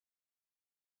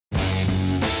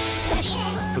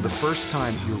For the first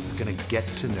time, you're gonna get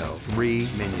to know 3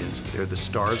 minions. They're the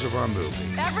stars of our movie.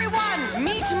 Everyone,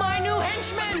 meet my new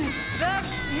henchmen, the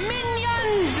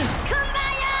Minions!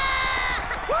 Kumbaya!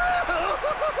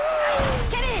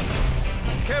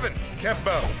 Kevin!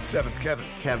 Kevbo. 7th Kevin.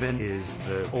 Kevin is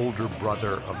the older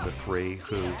brother of the 3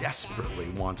 who desperately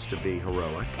wants to be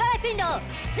heroic. Gryffindor!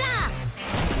 Fla!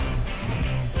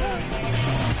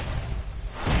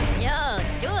 Yo,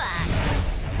 Stuart!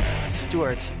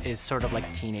 Stuart is sort of like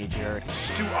a teenager.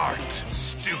 Stuart.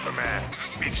 Stuperman.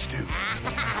 Beef stew.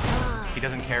 He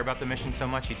doesn't care about the mission so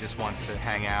much, he just wants to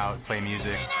hang out, play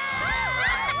music,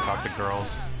 talk to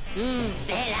girls.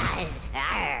 Bellas!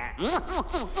 Yeah!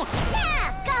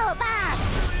 Go, Bob!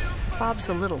 Bob's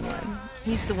the little one.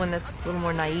 He's the one that's a little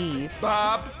more naive.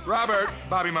 Bob. Robert.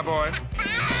 Bobby, my boy.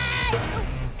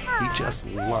 He just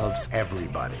loves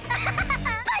everybody.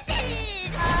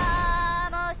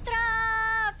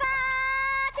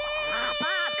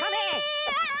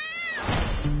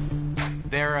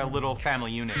 They're a little family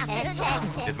unit.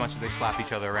 As much as they slap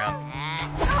each other around,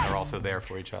 they're also there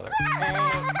for each other.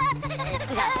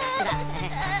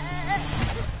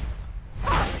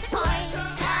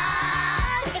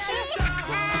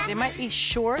 They might be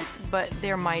short, but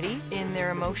they're mighty in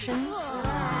their emotions.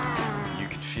 You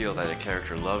can feel that a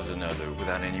character loves another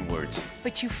without any words.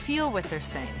 But you feel what they're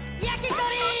saying.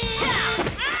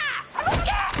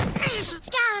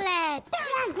 Scarlet!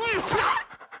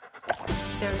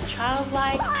 They're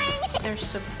childlike, they're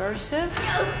subversive,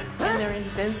 and they're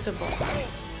invincible.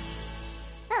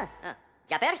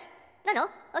 Jappers? No,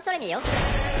 sore mio.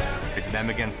 It's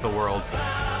them against the world.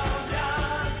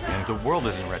 And the world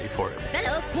isn't ready for it.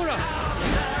 Hello.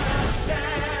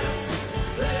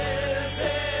 This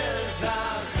is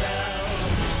our